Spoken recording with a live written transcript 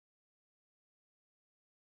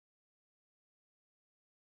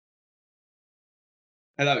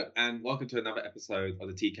Hello, and welcome to another episode of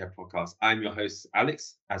the TC4RE Podcast. I'm your host,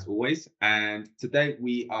 Alex, as always. And today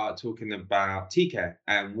we are talking about TC4RE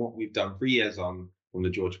and what we've done 3 years on from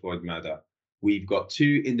the George Floyd murder. We've got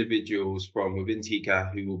two individuals from within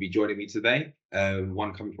TC4RE who will be joining me today.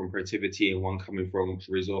 One coming from Protiviti and one coming from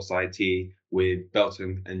ResourceiT with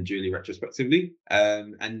Belton and Julie retrospectively.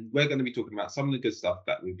 And we're going to be talking about some of the good stuff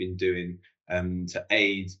that we've been doing to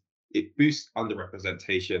aid it boost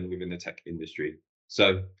underrepresentation within the tech industry.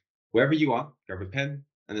 So wherever you are, grab a pen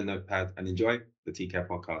and a notepad and enjoy the TC4RE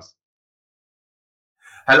Podcast.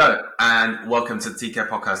 Hello and welcome to the TC4RE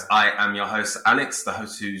Podcast. I am your host, Alex, the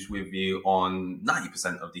host who's with you on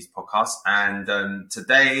 90% of these podcasts. And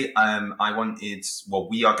today we are going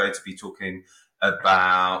to be talking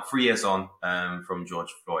about 3 years on from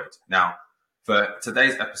George Floyd. Now, for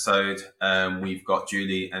today's episode, we've got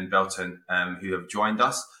Julie and Belton who have joined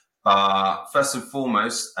us. But first and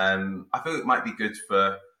foremost, I feel it might be good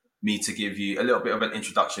for me to give you a little bit of an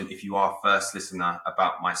introduction, if you are a first listener,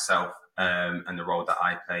 about myself and the role that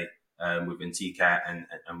I play within TC4RE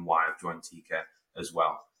and why I've joined TC4RE as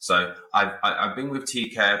well. So I've been with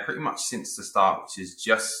TC4RE pretty much since the start, which is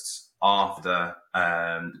just after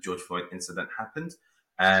the George Floyd incident happened.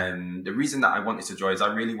 And the reason that I wanted to join is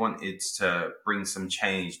I really wanted to bring some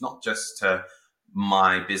change, not just to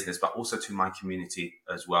my business, but also to my community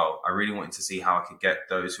as well. I really wanted to see how I could get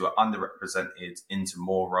those who are underrepresented into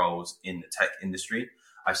more roles in the tech industry.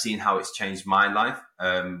 I've seen how it's changed my life,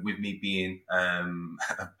 with me being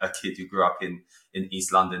a kid who grew up in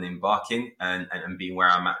East London in Barking and being where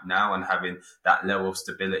I'm at now and having that level of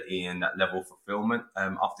stability and that level of fulfillment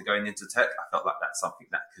after going into tech. I felt like that's something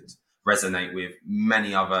that could resonate with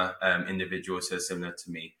many other individuals who are similar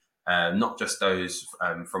to me. Not just those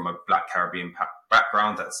from a Black Caribbean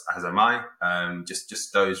background, as am I,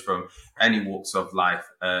 just those from any walks of life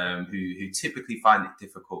who typically find it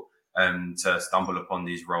difficult to stumble upon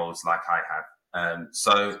these roles like I have.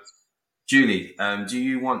 So, Julie, do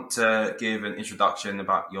you want to give an introduction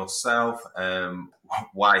about yourself,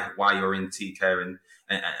 why you're in TC4RE,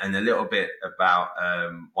 and a little bit about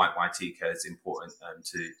why TC4RE is important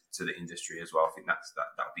to the industry as well? I think that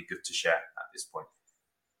would be good to share at this point.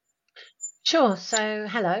 Sure. So,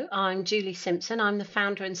 hello, I'm Julie Simpson. I'm the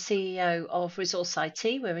founder and CEO of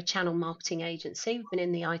ResourceiT. We're a channel marketing agency. We've been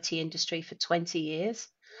in the IT industry for 20 years.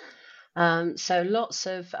 So lots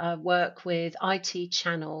of work with IT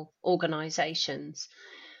channel organizations.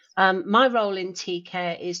 My role in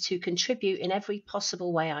TC4RE is to contribute in every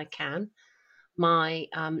possible way I can. My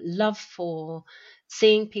love for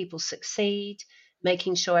seeing people succeed,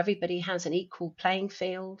 making sure everybody has an equal playing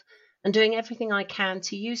field, and doing everything I can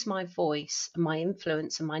to use my voice and my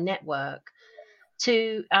influence and my network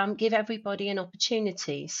to give everybody an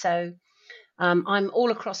opportunity. So I'm all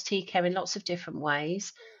across TC4RE in lots of different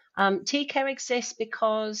ways. TC4RE exists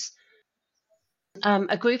because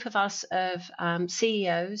a group of us of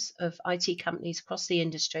CEOs of IT companies across the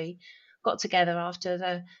industry got together after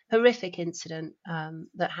the horrific incident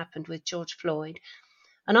that happened with George Floyd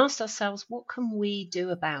and asked ourselves, what can we do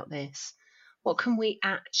about this? What can we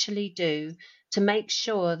actually do to make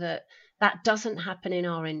sure that that doesn't happen in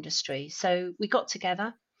our industry? So we got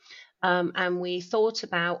together and we thought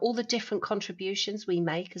about all the different contributions we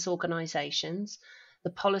make as organizations,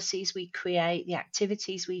 the policies we create, the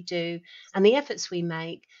activities we do, and the efforts we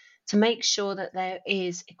make to make sure that there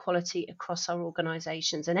is equality across our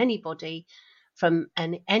organizations and anybody from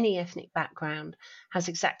any ethnic background has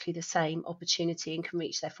exactly the same opportunity and can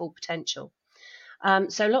reach their full potential.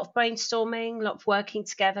 So a lot of brainstorming, a lot of working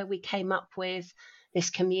together. We came up with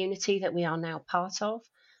this community that we are now part of.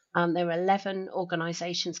 There are 11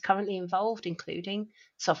 organizations currently involved, including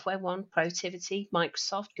SoftwareOne, Protiviti,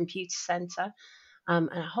 Microsoft, Computer Center, and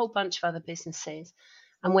a whole bunch of other businesses.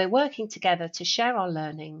 And we're working together to share our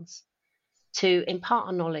learnings, to impart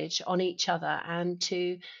our knowledge on each other, and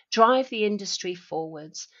to drive the industry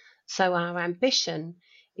forwards. So our ambition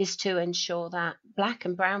is to ensure that Black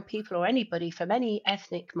and brown people or anybody from any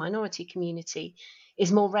ethnic minority community is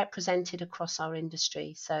more represented across our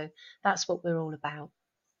industry. So that's what we're all about.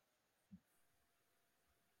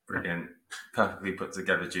 Brilliant. Perfectly put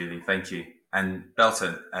together, Julie. Thank you. And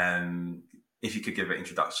Belton, if you could give an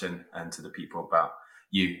introduction to the people about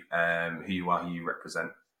you, who you are, who you represent.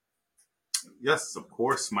 Yes, of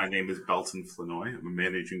course. My name is Belton Flournoy. I'm a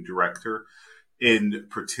managing director in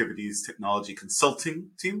Protiviti's technology consulting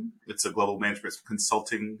team. It's a global management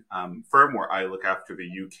consulting firm where I look after the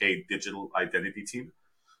UK digital identity team.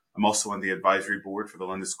 I'm also on the advisory board for the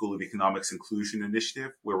London School of Economics Inclusion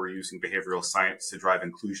Initiative, where we're using behavioral science to drive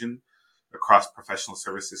inclusion across professional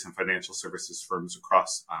services and financial services firms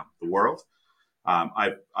across the world.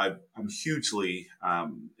 I'm hugely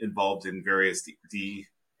involved in various D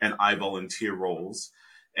and I volunteer roles.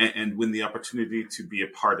 And when the opportunity to be a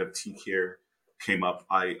part of T-Care came up,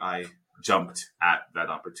 I jumped at that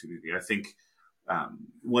opportunity. I think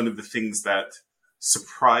one of the things that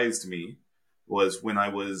surprised me was when I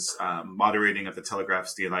was moderating at the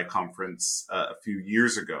Telegraph's D&I conference a few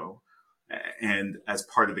years ago. And as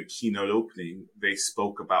part of the keynote opening, they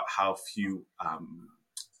spoke about how few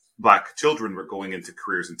Black children were going into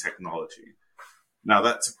careers in technology. Now,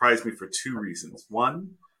 that surprised me for two reasons.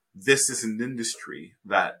 One, this is an industry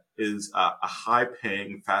that is a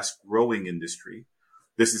high-paying, fast-growing industry.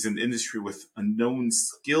 This is an industry with a known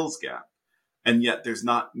skills gap, and yet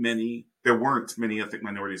there weren't many ethnic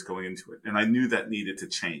minorities going into it. And I knew that needed to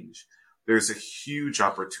change. There's a huge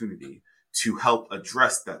opportunity to help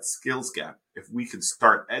address that skills gap if we can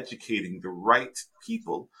start educating the right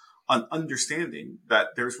people on understanding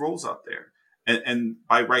that there's roles out there. And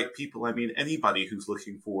by right people, I mean anybody who's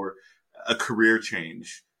looking for a career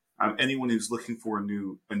change, anyone who's looking for a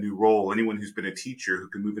new role, anyone who's been a teacher who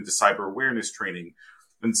can move into cyber awareness training.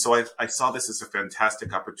 And so I saw this as a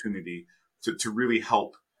fantastic opportunity to really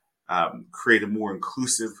help create a more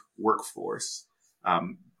inclusive workforce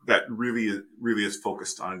that really is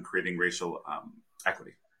focused on creating racial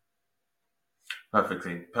equity.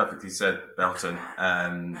 Perfectly said, Belton.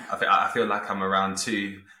 I feel like I'm around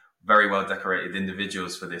two very well decorated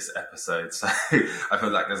individuals for this episode, so I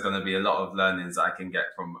feel like there's going to be a lot of learnings that I can get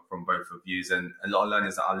from both of you, and a lot of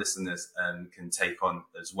learnings that our listeners can take on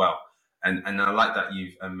as well. And I like that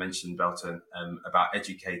you've mentioned, Belton, about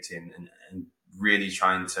educating and really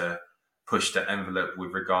trying to push the envelope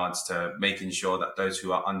with regards to making sure that those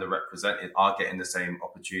who are underrepresented are getting the same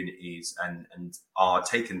opportunities and are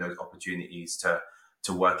taking those opportunities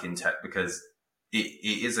to work in tech, because it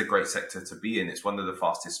is a great sector to be in. It's one of the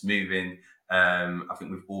fastest moving. I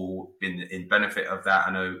think we've all been in benefit of that.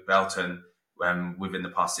 I know, Belton, within the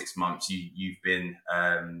past 6 months, you've been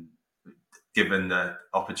given the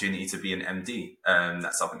opportunity to be an MD.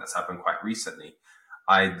 That's something that's happened quite recently.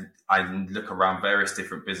 I look around various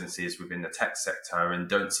different businesses within the tech sector and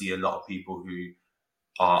don't see a lot of people who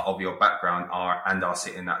are of your background are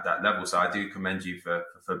sitting at that level. So I do commend you for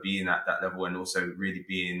being at that level and also really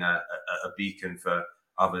being a beacon for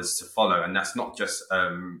others to follow. And that's not just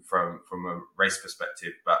from a race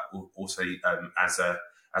perspective, but also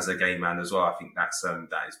as a gay man as well. I think that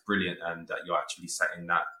is brilliant, and that you're actually setting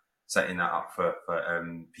that up for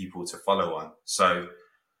people to follow on. So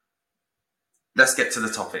let's get to the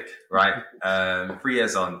topic, right? 3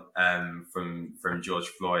 years on from George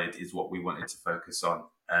Floyd is what we wanted to focus on.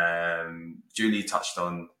 Julie touched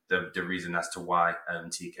on the reason as to why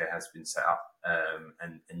TK has been set up,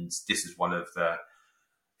 and this is one of the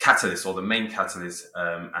catalysts, or the main catalyst,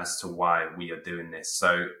 as to why we are doing this.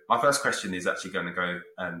 So my first question is actually going to go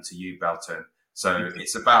to you, Belton. So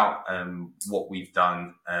it's about what we've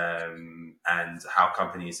done and how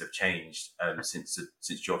companies have changed since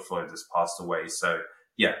George Floyd has passed away. So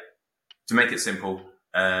yeah, to make it simple,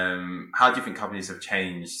 how do you think companies have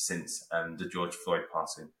changed since the George Floyd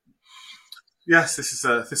passing? Yes, this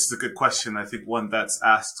is a good question. I think one that's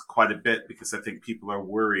asked quite a bit, because I think people are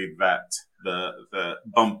worried that the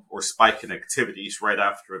bump or spike in activities right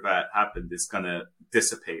after that happened is going to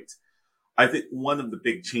dissipate. I think one of the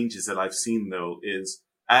big changes that I've seen, though, is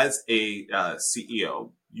as a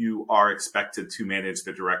CEO, you are expected to manage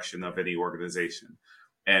the direction of any organization.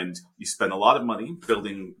 And you spend a lot of money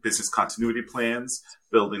building business continuity plans,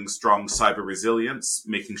 building strong cyber resilience,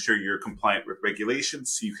 making sure you're compliant with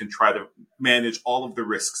regulations so you can try to manage all of the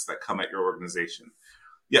risks that come at your organization.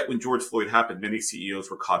 Yet when George Floyd happened, many CEOs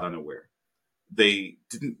were caught unaware. They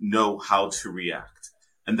didn't know how to react.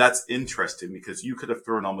 And that's interesting, because you could have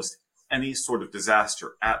thrown almost any sort of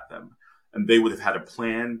disaster at them, and they would have had a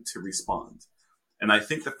plan to respond. And I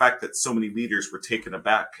think the fact that so many leaders were taken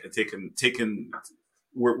aback and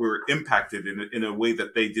were impacted in a way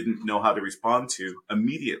that they didn't know how to respond to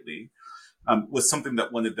immediately was something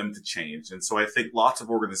that wanted them to change. And so I think lots of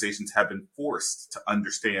organizations have been forced to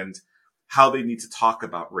understand how they need to talk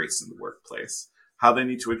about race in the workplace, how they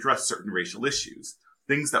need to address certain racial issues.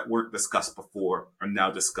 Things that weren't discussed before are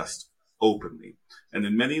now discussed openly. And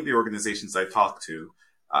in many of the organizations I talk to,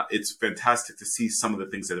 it's fantastic to see some of the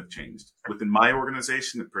things that have changed. Within my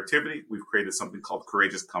organization at Protiviti, we've created something called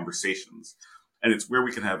Courageous Conversations. And it's where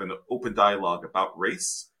we can have an open dialogue about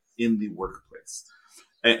race in the workplace.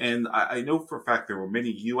 And I know for a fact there were many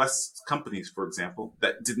U.S. companies, for example,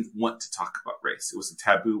 that didn't want to talk about race. It was a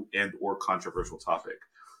taboo and or controversial topic.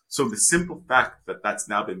 So the simple fact that that's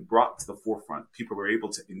now been brought to the forefront, people are able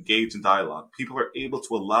to engage in dialogue. People are able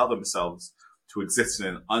to allow themselves to exist in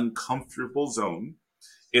an uncomfortable zone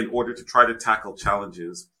in order to try to tackle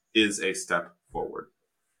challenges is a step forward.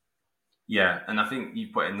 Yeah, and I think you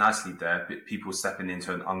put it nicely there, people stepping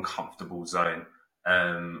into an uncomfortable zone.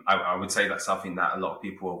 I would say that's something that a lot of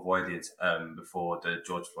people avoided before the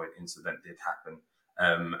George Floyd incident did happen.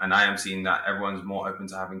 And I am seeing that everyone's more open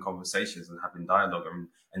to having conversations and having dialogue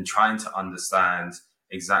and trying to understand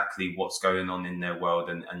exactly what's going on in their world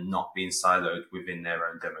and not being siloed within their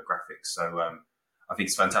own demographics. So I think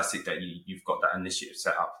it's fantastic that you've got that initiative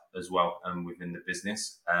set up as well within the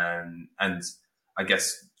business. And I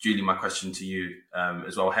guess, Julie, my question to you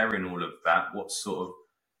as well, hearing all of that, what sort of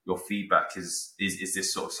your feedback is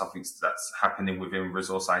this sort of something that's happening within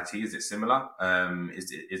ResourceiT? Is it similar? Is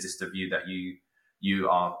this the view that you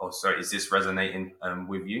are, or sorry, is this resonating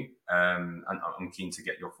with you? And I'm keen to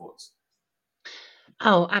get your thoughts.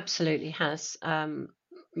 Oh, absolutely has. And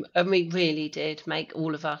we really did make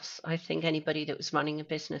all of us, I think anybody that was running a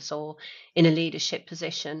business or in a leadership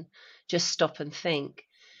position, just stop and think,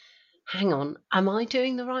 hang on, am I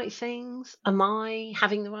doing the right things? Am I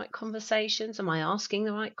having the right conversations? Am I asking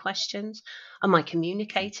the right questions? Am I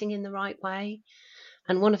communicating in the right way?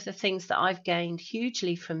 And one of the things that I've gained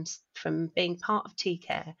hugely from being part of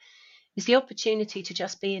TCare is the opportunity to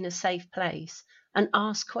just be in a safe place and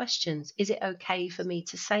ask questions. Is it okay for me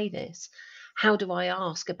to say this? How do I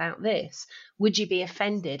ask about this? Would you be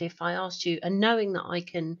offended if I asked you? And knowing that I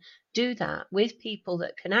can do that with people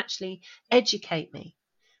that can actually educate me,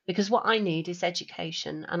 because what I need is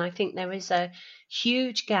education. And I think there is a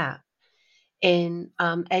huge gap in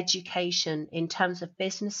education in terms of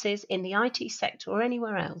businesses in the IT sector or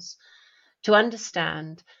anywhere else to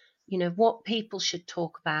understand, what people should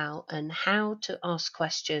talk about and how to ask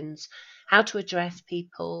questions, how to address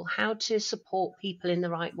people, how to support people in the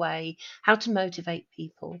right way, how to motivate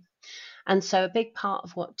people. And so a big part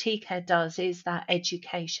of what TCare does is that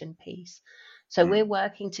education piece. So we're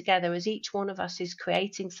working together as each one of us is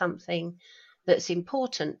creating something that's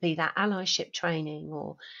important, be that allyship training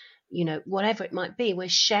or, whatever it might be, we're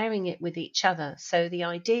sharing it with each other. So the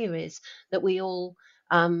idea is that we all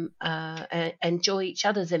enjoy each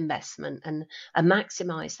other's investment and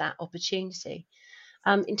maximize that opportunity.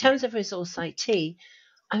 In terms of ResourceiT,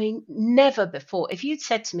 I mean, never before, if you'd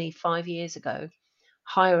said to me 5 years ago,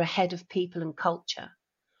 hire a head of people and culture,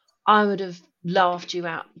 I would have laughed you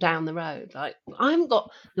out down the road. Like, I haven't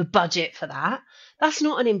got the budget for that. That's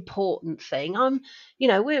not an important thing.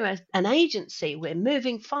 We're an agency. We're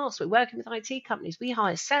moving fast. We're working with IT companies. We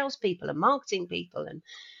hire salespeople and marketing people, and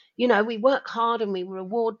we work hard and we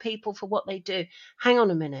reward people for what they do. Hang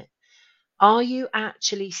on a minute. Are you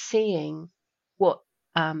actually seeing what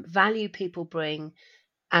value people bring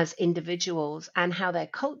as individuals and how their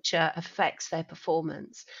culture affects their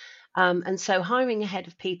performance? And so hiring a head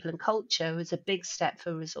of people and culture was a big step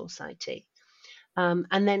for ResourceiT.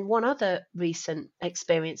 And then one other recent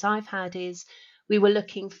experience I've had is we were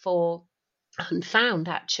looking for and found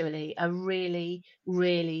actually a really,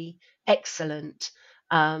 really excellent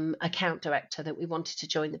account director that we wanted to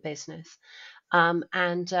join the business. The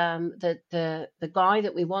guy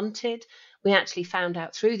that we wanted, we actually found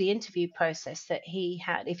out through the interview process that he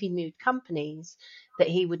had, if he moved companies, that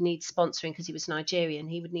he would need sponsoring because he was Nigerian.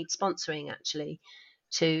 He would need sponsoring actually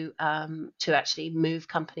to actually move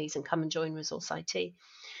companies and come and join ResourceiT.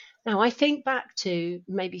 Now, I think back to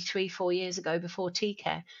maybe 3-4 years ago before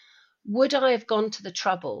TCare, would I have gone to the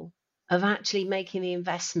trouble of actually making the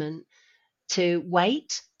investment to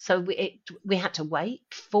wait? So we had to wait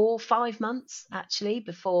 4-5 months actually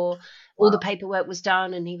before all the paperwork was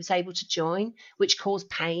done and he was able to join, which caused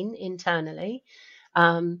pain internally.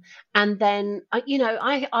 And then,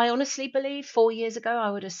 I honestly believe 4 years ago, I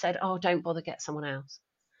would have said, oh, don't bother, get someone else.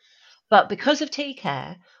 But because of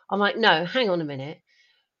TCare, I'm like, no, hang on a minute.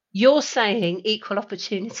 You're saying equal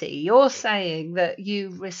opportunity. You're saying that you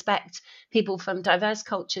respect people from diverse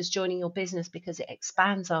cultures joining your business because it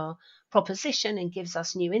expands our proposition and gives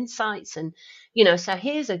us new insights. And, so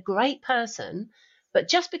here's a great person, but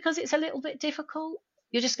just because it's a little bit difficult,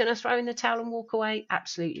 you're just going to throw in the towel and walk away?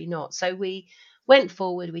 Absolutely not. So we went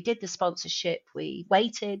forward, we did the sponsorship, we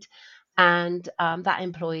waited, and that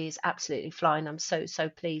employee is absolutely flying. I'm so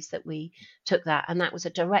pleased that we took that, and that was a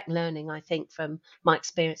direct learning, I think, from my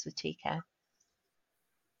experience with TCare.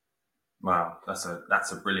 Wow, that's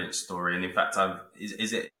a brilliant story. And in fact,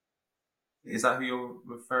 is that who you're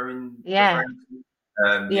referring? Yeah.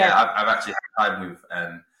 Yeah, I've actually had time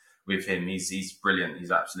with him. He's brilliant.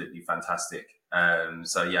 He's absolutely fantastic.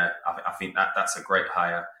 So yeah, I think that's a great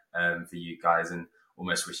hire for you guys, and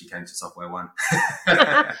almost wish he came to SoftwareOne.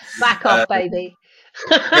 Back off, baby.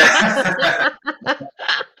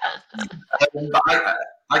 But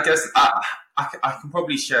I guess I can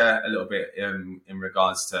probably share a little bit in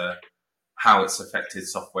regards to how it's affected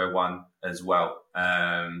SoftwareOne as well.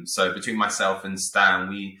 So between myself and Stan,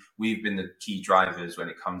 we've been the key drivers when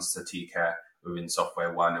it comes to T-Care within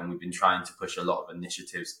SoftwareOne, and we've been trying to push a lot of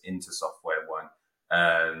initiatives into SoftwareOne.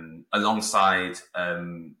 Alongside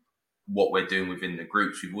what we're doing within the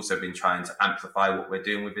groups, we've also been trying to amplify what we're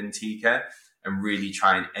doing within T-Care and really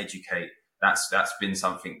try and educate. That's been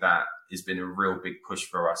something that has been a real big push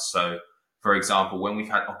for us. So, for example, when we've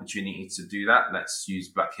had opportunity to do that, let's use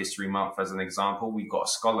Black History Month as an example. We got a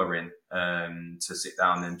scholar in to sit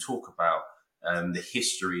down and talk about the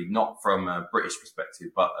history, not from a British perspective,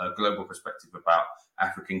 but a global perspective about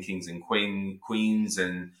African kings and queens,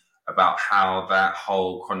 and about how that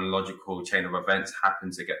whole chronological chain of events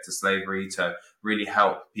happened to get to slavery, to really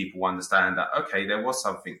help people understand that, okay, there was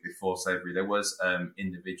something before slavery. There was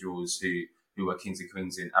individuals who were kings and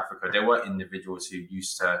queens in Africa. There were individuals who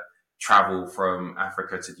used to travel from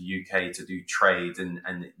Africa to the UK to do trade, and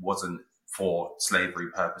it wasn't for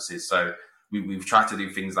slavery purposes. So we've tried to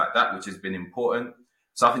do things like that, which has been important.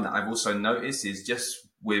 Something that I've also noticed is just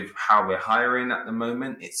with how we're hiring at the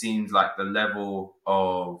moment, it seems like the level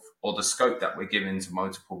of, or the scope that we're giving to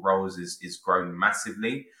multiple roles is grown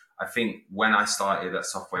massively. I think when I started at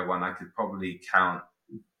SoftwareOne, I could probably count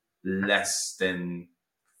less than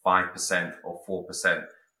 5% or 4%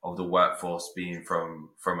 of the workforce being from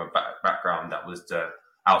a background that was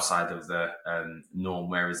outside of the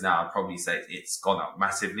norm. Whereas now I'd probably say it's gone up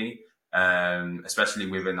massively, especially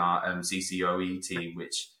within our CCOE team,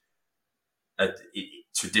 which it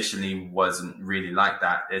traditionally wasn't really like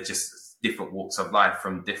that. They're just different walks of life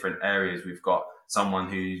from different areas. We've got someone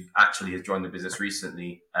who actually has joined the business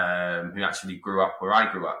recently, who actually grew up where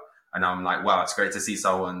I grew up. And I'm like, wow, it's great to see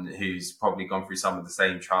someone who's probably gone through some of the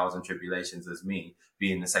same trials and tribulations as me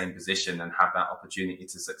be in the same position and have that opportunity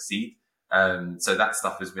to succeed. So that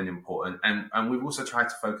stuff has been important. And we've also tried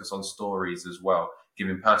to focus on stories as well,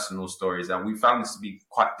 giving personal stories. And we found this to be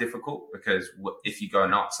quite difficult, because if you go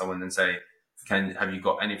and ask someone and say, have you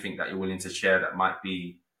got anything that you're willing to share that might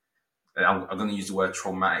be, I'm going to use the word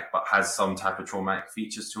traumatic, but has some type of traumatic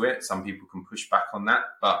features to it. Some people can push back on that,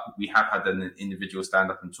 but we have had an individual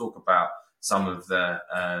stand up and talk about some of the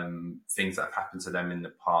things that have happened to them in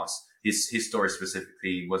the past. His story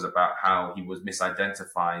specifically was about how he was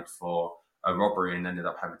misidentified for a robbery and ended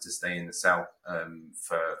up having to stay in the cell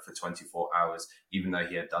for 24 hours, even though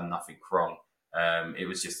he had done nothing wrong. It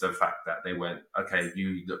was just the fact that they went, okay,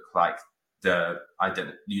 you look like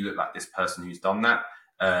you look like this person who's done that.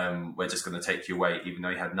 We're just going to take you away, even though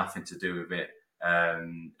he had nothing to do with it.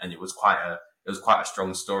 And it was quite a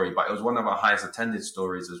strong story, but it was one of our highest attended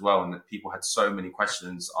stories as well. And that people had so many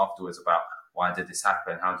questions afterwards about, why did this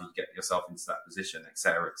happen? How did you get yourself into that position, et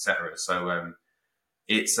cetera, et cetera. So,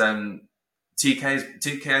 it's,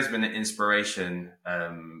 TK has been an inspiration,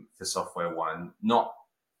 for SoftwareOne, not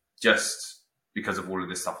just because of all of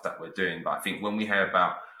this stuff that we're doing, but I think when we hear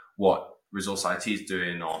about what ResourceiT is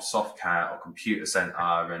doing, or Softcat, or Computer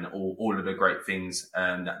Center, and all of the great things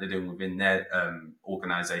that they're doing within their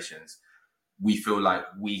organizations, we feel like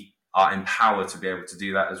we are empowered to be able to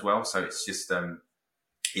do that as well. So it's just,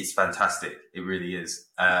 it's fantastic. It really is.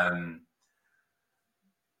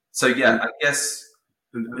 So yeah, I guess.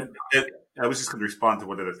 I was just going to respond to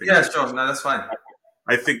one of the things. Yeah, sure. No, that's fine.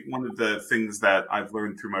 I think one of the things that I've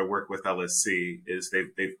learned through my work with LSC is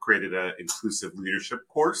they've created an inclusive leadership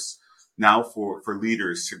course now for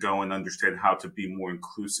leaders to go and understand how to be more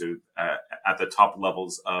inclusive at the top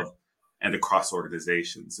levels of and across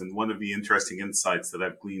organizations. And one of the interesting insights that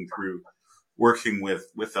I've gleaned through working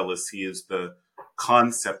with LSC is the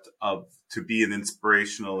concept of, to be an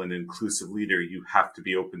inspirational and inclusive leader, you have to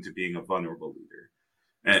be open to being a vulnerable leader.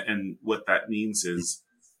 And what that means is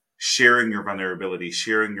sharing your vulnerability,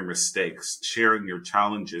 sharing your mistakes, sharing your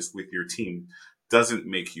challenges with your team doesn't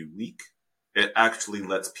make you weak. It actually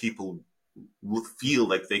lets people feel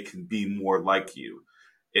like they can be more like you.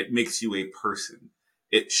 It makes you a person.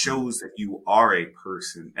 It shows that you are a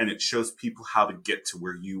person, and it shows people how to get to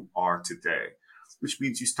where you are today, which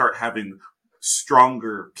means you start having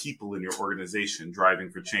stronger people in your organization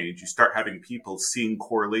driving for change. You start having people seeing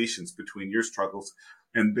correlations between your struggles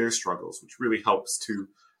and their struggles, which really helps to,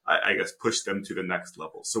 I guess, push them to the next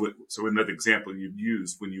level. So in that example you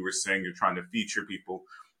used when you were saying you're trying to feature people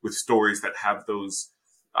with stories that have those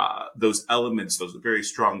elements, those very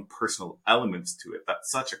strong personal elements to it,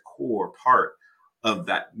 that's such a core part of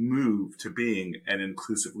that move to being an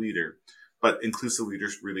inclusive leader. But inclusive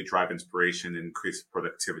leaders really drive inspiration and increase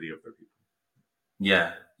productivity of their people.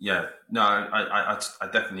 Yeah. No, I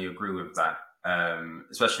definitely agree with that.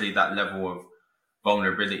 especially that level of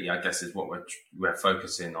vulnerability, I guess, is what we're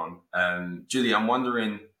focusing on. Julie, I'm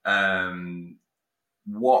wondering,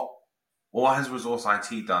 what has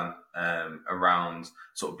ResourceiT done around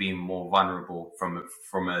sort of being more vulnerable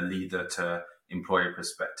from a leader to employer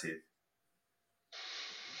perspective?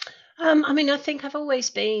 I think I've always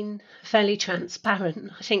been fairly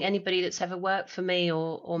transparent. I think anybody that's ever worked for me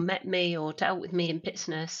or met me or dealt with me in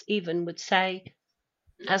business even would say,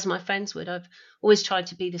 as my friends would, I've always tried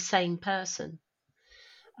to be the same person.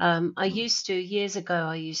 Years ago,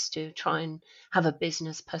 I used to try and have a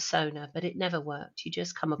business persona, but it never worked. You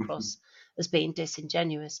just come across as being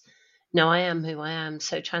disingenuous. No, I am who I am.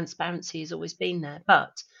 So transparency has always been there.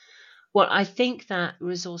 But what I think that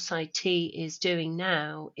ResourceiT is doing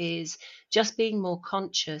now is just being more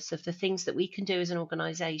conscious of the things that we can do as an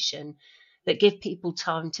organization that give people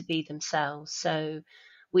time to be themselves. So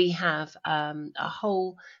we have a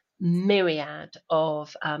whole myriad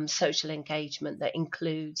of social engagement that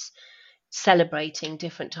includes celebrating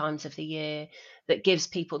different times of the year, that gives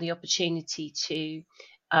people the opportunity to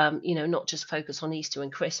not just focus on Easter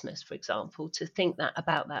and Christmas, for example, to think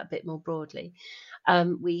about that a bit more broadly.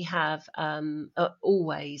 We have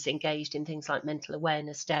always engaged in things like mental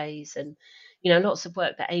awareness days, and lots of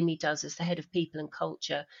work that Amy does as the head of people and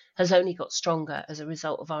culture has only got stronger as a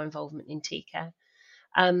result of our involvement in TCare.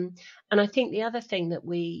 And I think the other thing that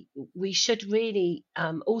we should really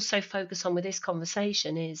also focus on with this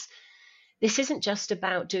conversation is this isn't just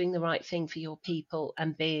about doing the right thing for your people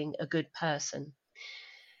and being a good person.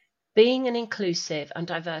 Being an inclusive and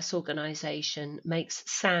diverse organisation makes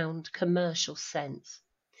sound commercial sense.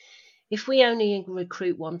 If we only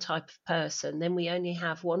recruit one type of person, then we only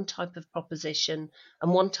have one type of proposition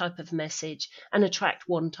and one type of message and attract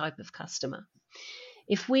one type of customer.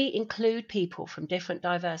 If we include people from different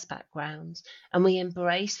diverse backgrounds and we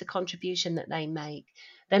embrace the contribution that they make,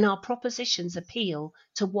 then our propositions appeal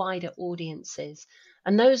to wider audiences,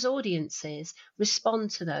 and those audiences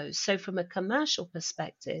respond to those. So from a commercial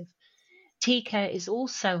perspective, TCare is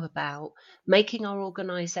also about making our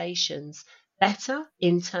organisations better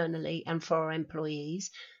internally and for our employees,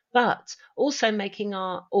 but also making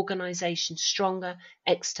our organisation stronger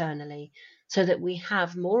externally so that we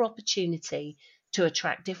have more opportunity to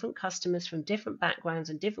attract different customers from different backgrounds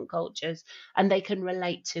and different cultures, and they can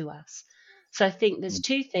relate to us. So I think there's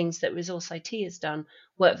two things that ResourceiT has done: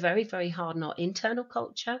 work very, very hard on our internal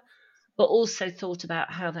culture, but also thought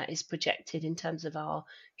about how that is projected in terms of our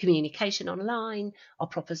communication online, our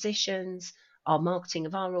propositions, our marketing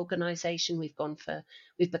of our organisation. We've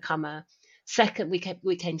become a second.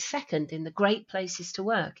 We came second in the Great Places to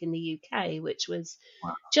Work in the UK, which was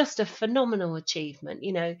just a phenomenal achievement.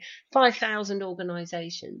 5,000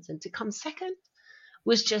 organisations, and to come second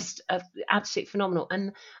was just absolutely phenomenal.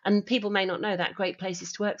 And people may not know that Great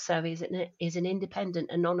Places to Work survey is an independent,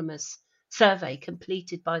 anonymous survey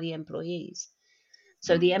completed by the employees.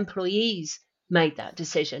 So the employees made that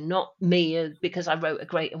decision, not me, because I wrote a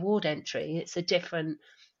great award entry. It's a different,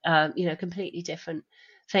 completely different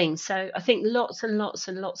thing. So I think lots and lots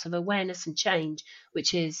and lots of awareness and change,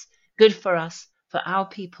 which is good for us, for our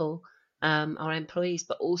people, our employees,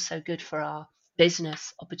 but also good for our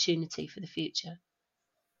business opportunity for the future.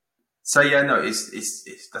 So yeah, no, it's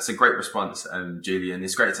that's a great response, Julie, and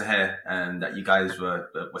it's great to hear that you guys were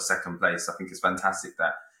second place. I think it's fantastic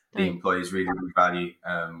that the employees really value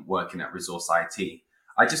working at ResourceiT.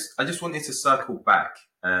 I just wanted to circle back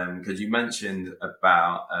because you mentioned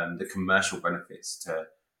about the commercial benefits to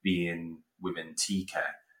being within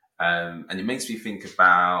TCare, and it makes me think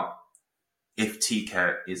about if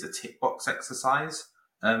TCare is a tick box exercise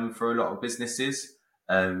for a lot of businesses.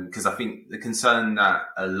 Because I think the concern that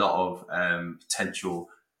a lot of potential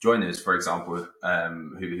joiners, for example,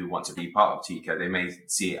 who want to be part of TCare, they may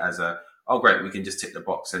see it as oh great, we can just tick the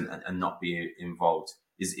box and not be involved.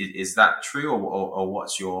 Is that true, or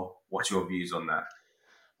what's your views on that?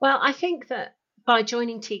 Well, I think that by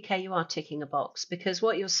joining TCare, you are ticking a box, because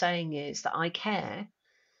what you're saying is that I care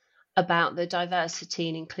about the diversity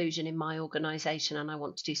and inclusion in my organisation, and I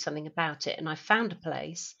want to do something about it. And I found a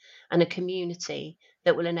place and a community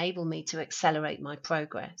that will enable me to accelerate my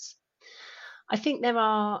progress. I think there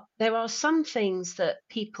are some things that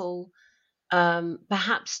people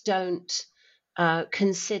perhaps don't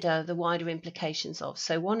consider the wider implications of.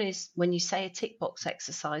 So one is, when you say a tick box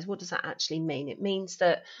exercise, what does that actually mean? It means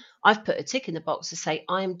that I've put a tick in the box to say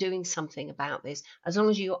I am doing something about this, as long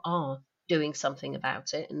as you are doing something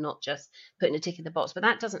about it and not just putting a tick in the box. But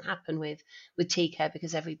that doesn't happen with TCare,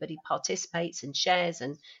 because everybody participates and shares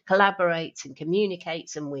and collaborates and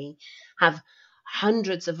communicates, and we have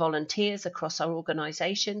hundreds of volunteers across our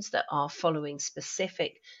organizations that are following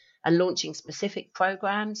specific and launching specific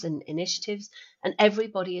programs and initiatives, and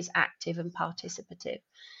everybody is active and participative.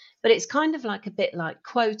 But it's kind of like a bit like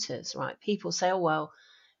quotas, right? People say, oh, well,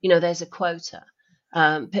 there's a quota.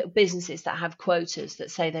 Businesses that have quotas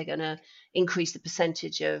that say they're going to increase the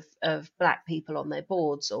percentage of Black people on their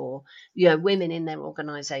boards, or women in their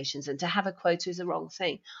organizations, and to have a quota is the wrong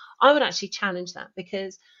thing. I would actually challenge that,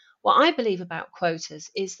 because what I believe about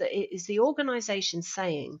quotas is that it is the organization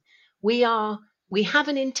saying we have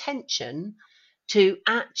an intention to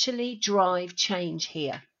actually drive change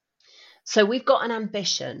here. So we've got an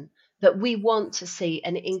ambition that we want to see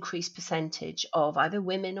an increased percentage of either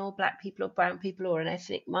women or Black people or brown people or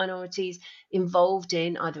ethnic minorities involved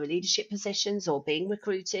in either leadership positions or being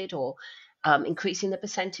recruited, or increasing the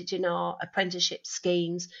percentage in our apprenticeship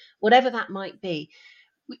schemes, whatever that might be.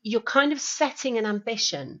 You're kind of setting an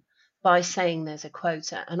ambition by saying there's a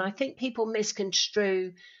quota. And I think people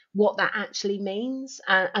misconstrue what that actually means.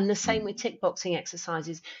 And the same with tick boxing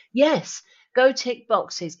exercises. Yes, go tick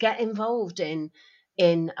boxes, get involved in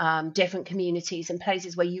different communities and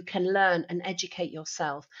places where you can learn and educate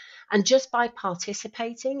yourself. And just by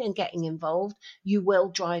participating and getting involved, you will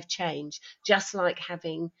drive change, just like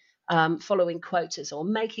having following quotas or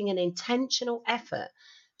making an intentional effort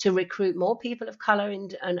to recruit more people of color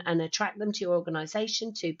and attract them to your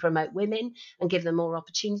organization, to promote women and give them more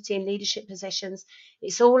opportunity in leadership positions.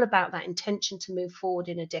 It's all about that intention to move forward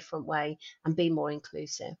in a different way and be more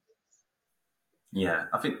inclusive. Yeah,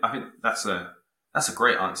 I think that's a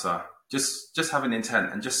great answer. Just having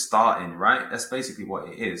intent and just starting, right? That's basically what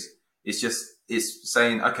it is. It's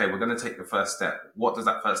saying, okay, we're going to take the first step. What does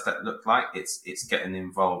that first step look like? It's getting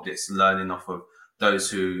involved. It's learning off of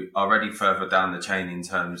those who are already further down the chain in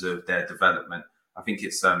terms of their development. I think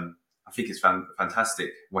it's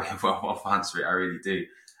fantastic way of answering it. I really do.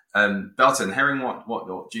 Belton, hearing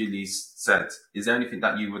what Julie said, is there anything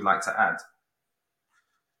that you would like to add?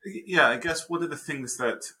 Yeah, I guess one of the things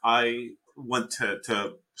that I want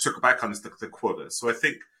to circle back on is the quota. So I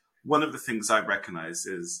think one of the things I recognize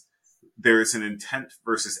is there is an intent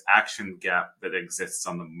versus action gap that exists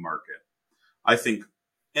on the market. I think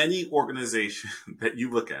any organization that you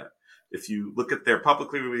look at, if you look at their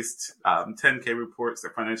publicly released 10K reports,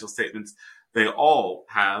 their financial statements, they all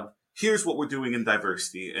have, here's what we're doing in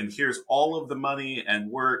diversity, and here's all of the money and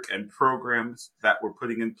work and programs that we're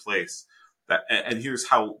putting in place, and here's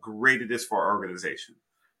how great it is for our organization.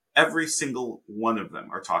 Every single one of them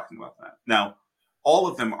are talking about that. Now, all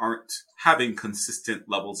of them aren't having consistent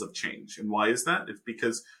levels of change. And why is that? It's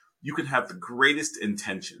because you can have the greatest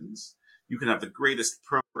intentions, you can have the greatest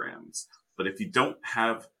programs, but if you don't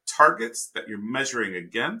have targets that you're measuring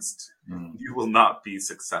against, you will not be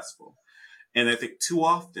successful. And I think too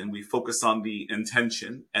often we focus on the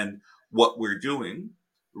intention and what we're doing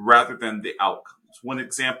rather than the outcomes. One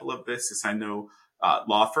example of this is, I know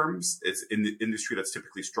law firms, it's in the industry that's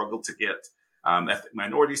typically struggled to get ethnic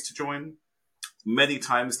minorities to join. Many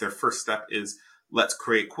times their first step is, let's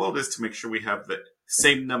create quotas to make sure we have the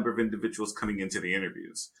same number of individuals coming into the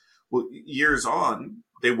interviews. Well, years on,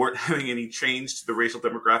 they weren't having any change to the racial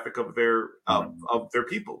demographic of their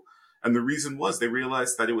people. And the reason was they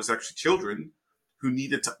realized that it was actually children who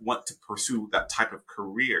needed to want to pursue that type of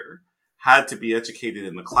career had to be educated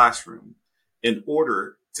in the classroom in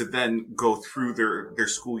order to then go through their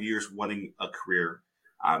school years wanting a career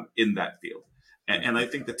in that field. And I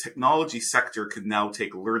think the technology sector can now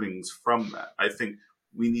take learnings from that. I think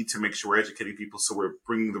we need to make sure we're educating people so we're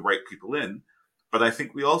bringing the right people in. But I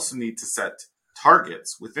think we also need to set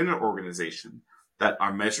targets within an organization that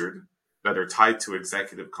are measured, that are tied to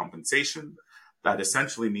executive compensation. That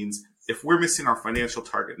essentially means if we're missing our financial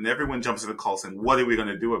target and everyone jumps in a call saying, what are we going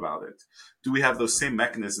to do about it? Do we have those same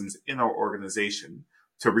mechanisms in our organization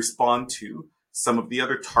to respond to some of the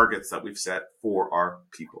other targets that we've set for our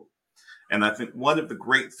people? And I think one of the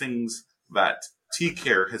great things that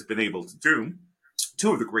T-Care has been able to do,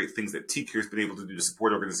 two of the great things that T-Care has been able to do to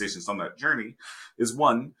support organizations on that journey is,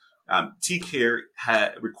 one, T-Care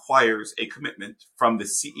requires a commitment from the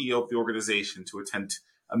CEO of the organization to attend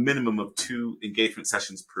a minimum of 2 engagement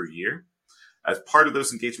sessions per year. As part of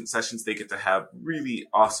those engagement sessions, they get to have really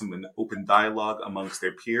awesome and open dialogue amongst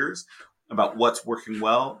their peers about what's working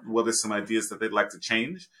well, what are some ideas that they'd like to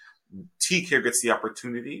change. T-Care gets the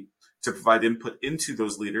opportunity to provide input into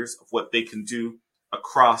those leaders of what they can do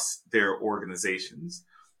across their organizations.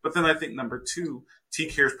 But then I think number 2,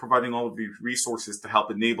 T-Care is providing all of these resources to help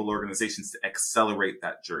enable organizations to accelerate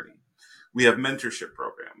that journey. We have mentorship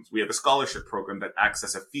programs. We have a scholarship program that acts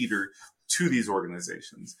as a feeder to these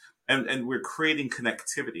organizations. And we're creating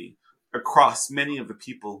connectivity across many of the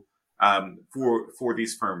people for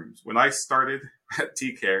these firms. When I started at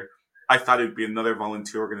TCare, I thought it'd be another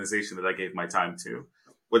volunteer organization that I gave my time to.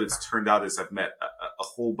 What it's turned out is I've met a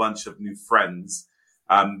whole bunch of new friends.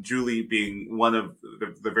 Julie being one of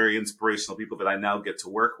the very inspirational people that I now get to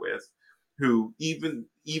work with, who even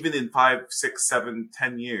in 5, 6, 7,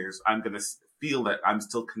 10 years, I'm going to feel that I'm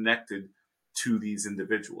still connected to these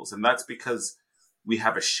individuals. And that's because we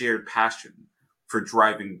have a shared passion for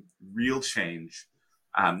driving real change,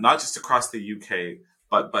 not just across the UK,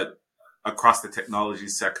 but across the technology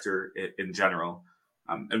sector in general.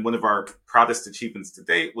 And one of our proudest achievements to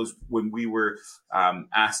date was when we were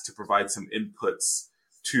asked to provide some inputs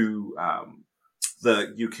to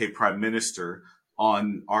the UK Prime Minister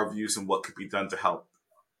on our views on what could be done to help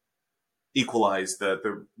equalize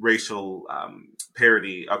the racial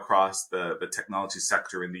parity across the technology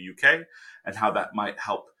sector in the UK, and how that might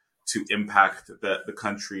help to impact the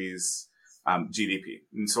country's GDP.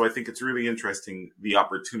 And so I think it's really interesting, the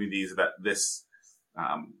opportunities that this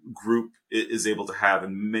group is able to have.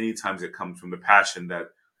 And many times it comes from the passion that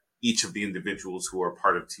each of the individuals who are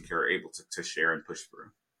part of TCare are able to share and push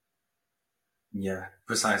through. Yeah,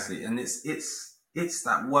 precisely. And it's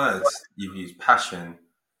that word you've used, passion.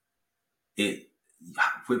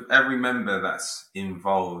 With every member that's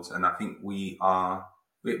involved, and I think we're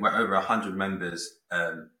over 100 members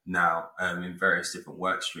now in various different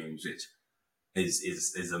work streams, which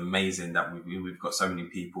is amazing that we've got so many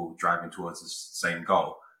people driving towards the same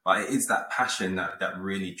goal. But it is that passion that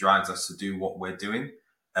really drives us to do what we're doing,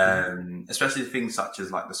 especially things such as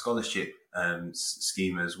like the scholarship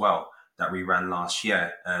scheme as well that we ran last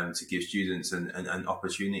year to give students an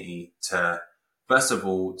opportunity to, first of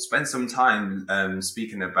all, spend some time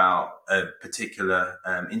speaking about a particular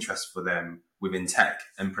interest for them within tech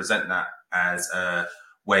and present that as a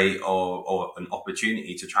way or an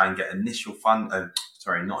opportunity to try and get to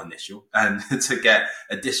get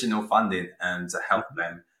additional funding and to help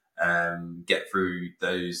them get through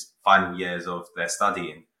those final years of their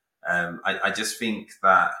studying. I just think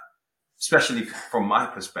that, especially from my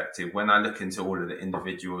perspective, when I look into all of the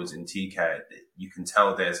individuals in TCare, you can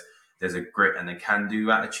tell there's a grit and a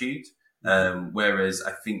can-do attitude. Whereas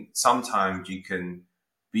I think sometimes you can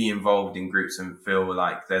be involved in groups and feel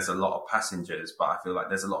like there's a lot of passengers, but I feel like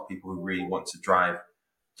there's a lot of people who really want to drive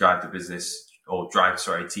the business or drive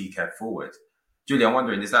TCare forward. Julie, I'm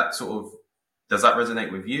wondering, does that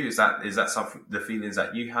resonate with you? Is that something, the feelings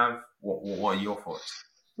that you have? What are your thoughts?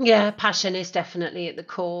 Yeah, passion is definitely at the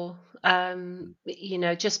core.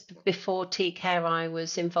 Just before TCare, I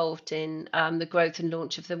was involved in the growth and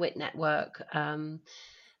launch of the WIT network.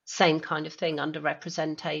 Same kind of thing,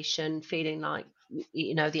 underrepresentation, feeling like,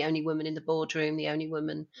 the only woman in the boardroom, the only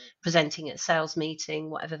woman presenting at a sales meeting,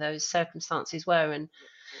 whatever those circumstances were. And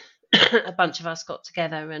a bunch of us got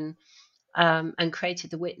together and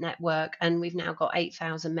created the WIT network, and we've now got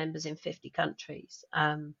 8,000 members in 50 countries.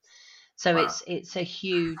 So wow. It's a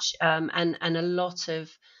huge and a lot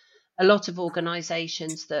of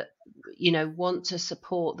organizations that want to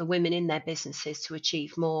support the women in their businesses to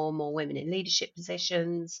achieve more women in leadership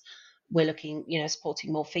positions. We're looking,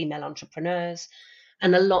 supporting more female entrepreneurs,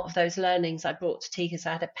 and a lot of those learnings I brought to TCare.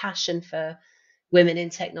 I had a passion for women in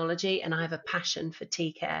technology, and I have a passion for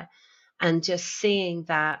TCare, and just seeing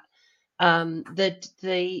that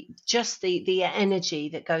the energy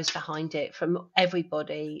that goes behind it from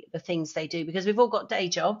everybody, the things they do, because we've all got day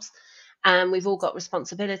jobs and we've all got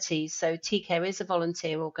responsibilities. So TCare is a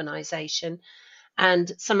volunteer organisation,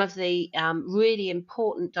 and some of the really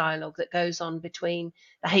important dialogue that goes on between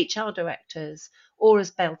the HR directors, or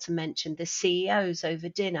as Belton mentioned, the CEOs over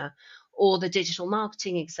dinner, or the digital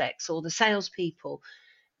marketing execs, or the salespeople,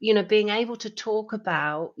 being able to talk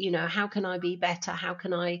about, how can I be better? How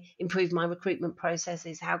can I improve my recruitment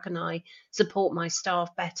processes? How can I support my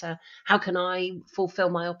staff better? How can I fulfill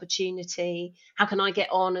my opportunity? How can I get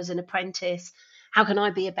on as an apprentice? How can I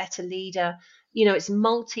be a better leader? It's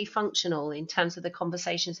multifunctional in terms of the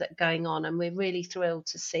conversations that are going on. And we're really thrilled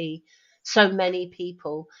to see so many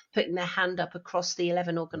people putting their hand up across the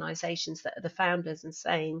 11 organizations that are the founders and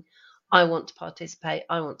saying, I want to participate,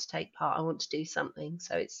 I want to take part, I want to do something.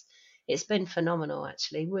 So it's been phenomenal,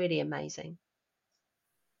 actually, really amazing.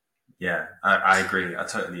 Yeah, I agree. I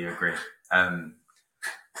totally agree.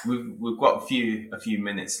 We've got a few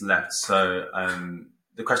minutes left. So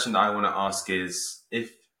the question that I want to ask is,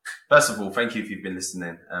 first of all, thank you if you've been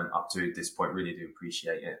listening up to this point. Really do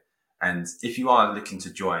appreciate it. And if you are looking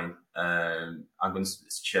to join, I'm going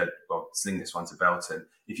to sling this one to Belton.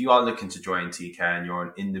 If you are looking to join TCare and you're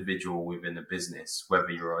an individual within a business, whether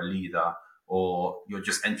you're a leader or you're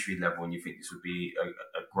just entry level and you think this would be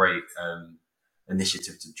a great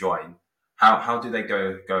initiative to join, how do they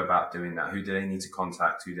go about doing that? Who do they need to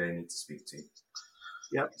contact? Who do they need to speak to?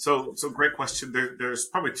 Yeah, so great question. There's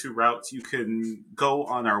probably two routes. You can go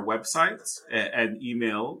on our website and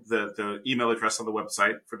email the email address on the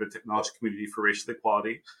website for the Technology Community for Racial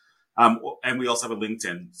Equality. And we also have a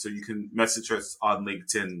LinkedIn, so you can message us on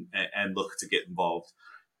LinkedIn and look to get involved.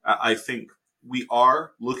 I think we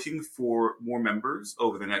are looking for more members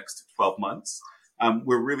over the next 12 months.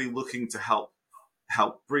 We're really looking to help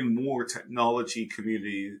bring more technology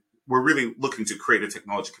community. We're really looking to create a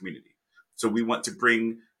technology community. So we want to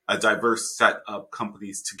bring a diverse set of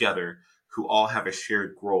companies together who all have a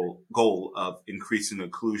shared goal of increasing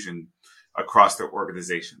inclusion across their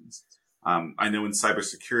organizations. I know in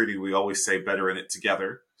cybersecurity, we always say better in it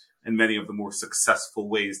together. And many of the more successful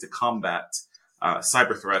ways to combat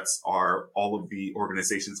cyber threats are all of the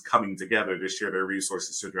organizations coming together to share their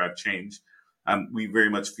resources to drive change. We very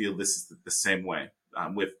much feel this is the same way,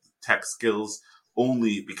 with tech skills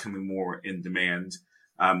only becoming more in demand.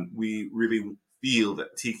 We really feel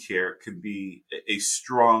that T-Care can be a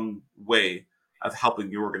strong way of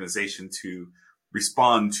helping your organization to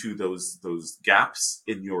respond to those gaps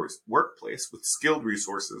in your workplace with skilled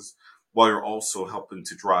resources, while you're also helping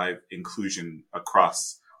to drive inclusion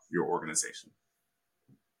across your organization.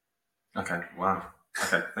 Okay, wow.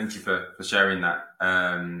 Okay, thank you for sharing that.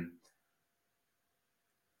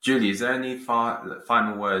 Julie, is there any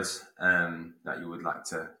final words that you would like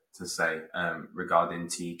to say regarding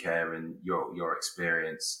T-Care and your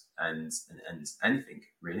experience and anything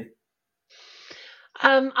really?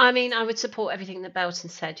 I mean, I would support everything that Belton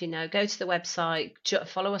said. Go to the website,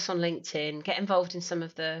 follow us on LinkedIn, get involved in some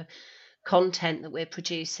of the content that we're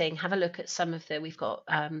producing. Have a look at we've got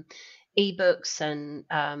ebooks and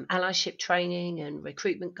allyship training and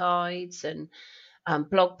recruitment guides and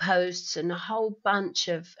blog posts and a whole bunch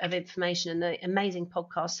of information, and the amazing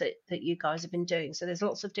podcasts that you guys have been doing. So there's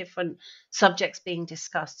lots of different subjects being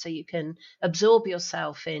discussed, so you can absorb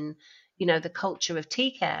yourself in the culture of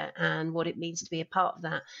T-Care and what it means to be a part of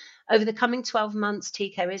that. Over the coming 12 months,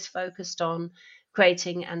 T-Care is focused on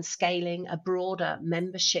creating and scaling a broader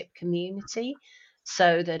membership community,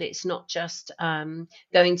 so that it's not just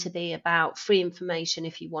going to be about free information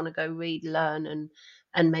if you want to go read, learn,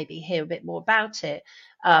 and maybe hear a bit more about it,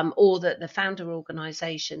 or that the founder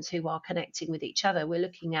organizations who are connecting with each other, we're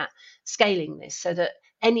looking at scaling this so that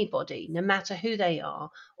anybody, no matter who they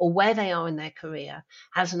are or where they are in their career,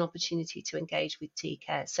 has an opportunity to engage with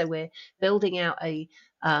T-Care. So we're building out a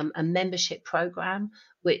membership program,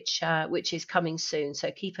 which is coming soon.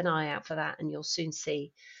 So keep an eye out for that, and you'll soon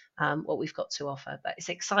see what we've got to offer. But it's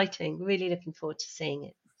exciting. Really looking forward to seeing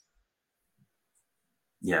it.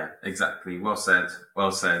 Yeah, exactly. Well said.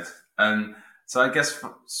 Well said. So I guess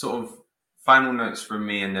sort of final notes from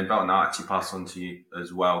me, and then Belton, I'll actually pass on to you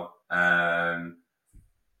as well.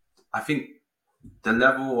 I think the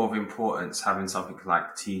level of importance having something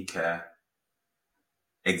like T-Care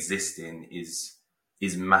existing is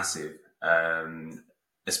massive,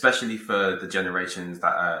 especially for the generations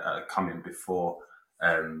that are coming before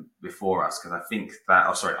us. Because I think that,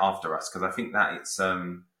 after us. Because I think that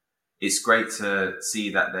it's great to see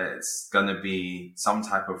that there's going to be some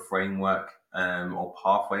type of framework or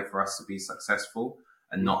pathway for us to be successful,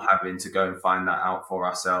 and not having to go and find that out for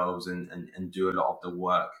ourselves and do a lot of the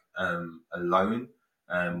work alone,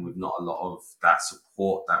 with not a lot of that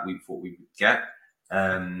support that we thought we would get.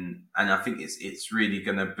 And I think it's really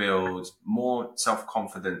going to build more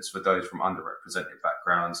self-confidence for those from underrepresented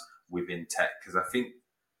backgrounds within tech, because I think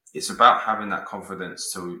it's about having that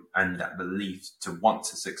confidence and that belief to want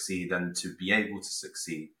to succeed and to be able to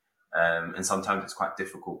succeed. And sometimes it's quite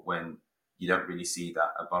difficult when you don't really see that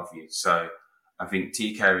above you. So I think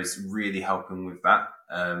T-Care is really helping with that.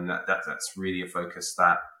 That's really a focus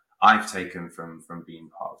that I've taken from being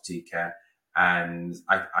part of T-Care. And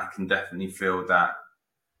I can definitely feel that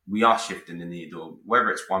we are shifting the needle, whether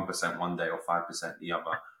it's 1% one day or 5% the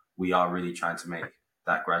other. We are really trying to make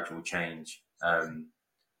that gradual change.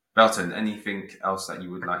 Belton, anything else that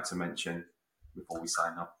you would like to mention before we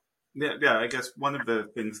sign up? Yeah. I guess one of the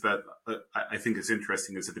things that I think is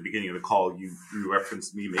interesting is at the beginning of the call, you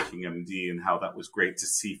referenced me making MD and how that was great to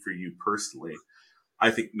see for you personally.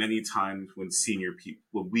 I think many times when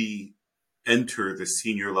we enter the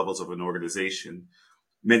senior levels of an organization,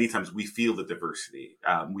 many times we feel the diversity.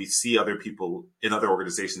 We see other people in other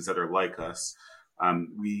organizations that are like us.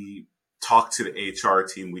 We talk to the HR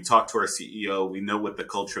team. We talk to our CEO. We know what the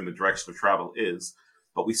culture and the direction of travel is,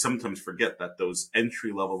 but we sometimes forget that those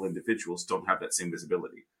entry level individuals don't have that same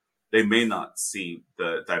visibility. they may not see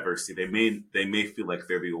the diversity. They may feel like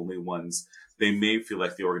they're the only ones. They may feel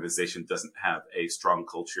like the organization doesn't have a strong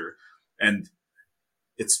culture. And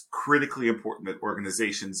it's critically important that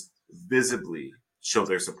organizations visibly show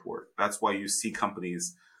their support. That's why you see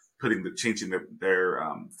companies changing their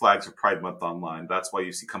flags for Pride Month online. That's why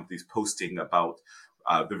you see companies posting about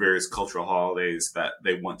the various cultural holidays that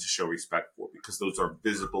they want to show respect for, because those are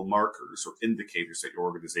visible markers or indicators that your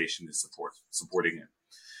organization is supporting it.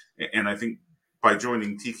 And I think by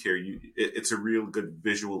joining TCare, it's a real good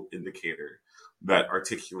visual indicator that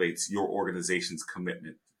articulates your organization's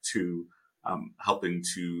commitment to helping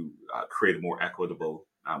to create a more equitable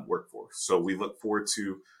workforce. So we look forward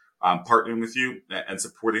to partnering with you and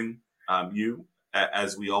supporting you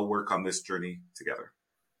as we all work on this journey together.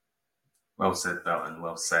 Well said, Belton.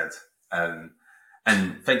 Well said. And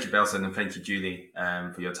thank you, Belton, and thank you, Julie,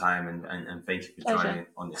 for your time, and thank you for joining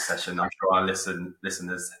on this session. I'm sure our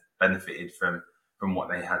listeners benefited from what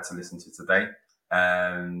they had to listen to today.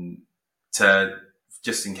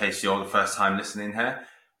 Just in case you're the first time listening here,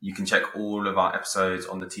 you can check all of our episodes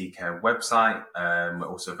on the TCare website. We're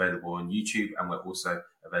also available on YouTube, and we're also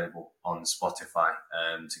available on Spotify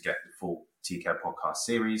to get the full TCare podcast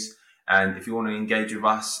series. And if you want to engage with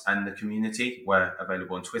us and the community, we're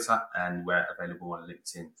available on Twitter, and we're available on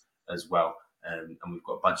LinkedIn as well. And we've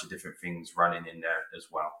got a bunch of different things running in there as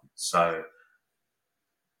well. So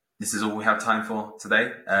this is all we have time for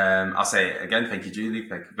today. I'll say it again. Thank you, Julie.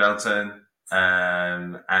 Thank you, Belton.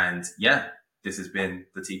 And yeah, this has been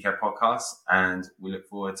the TCare podcast, and we look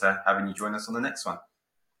forward to having you join us on the next one.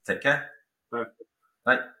 Take care. Bye.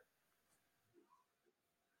 Bye.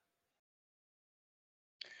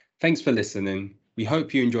 Thanks for listening. We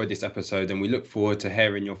hope you enjoyed this episode, and we look forward to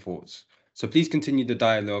hearing your thoughts. So please continue the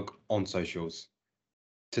dialogue on socials.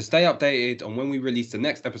 To stay updated on when we release the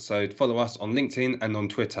next episode, follow us on LinkedIn and on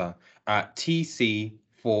Twitter at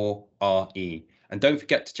TC4RE. And don't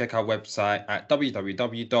forget to check our website at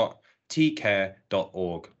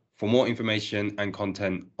www.tcare.org for more information and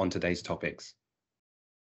content on today's topics.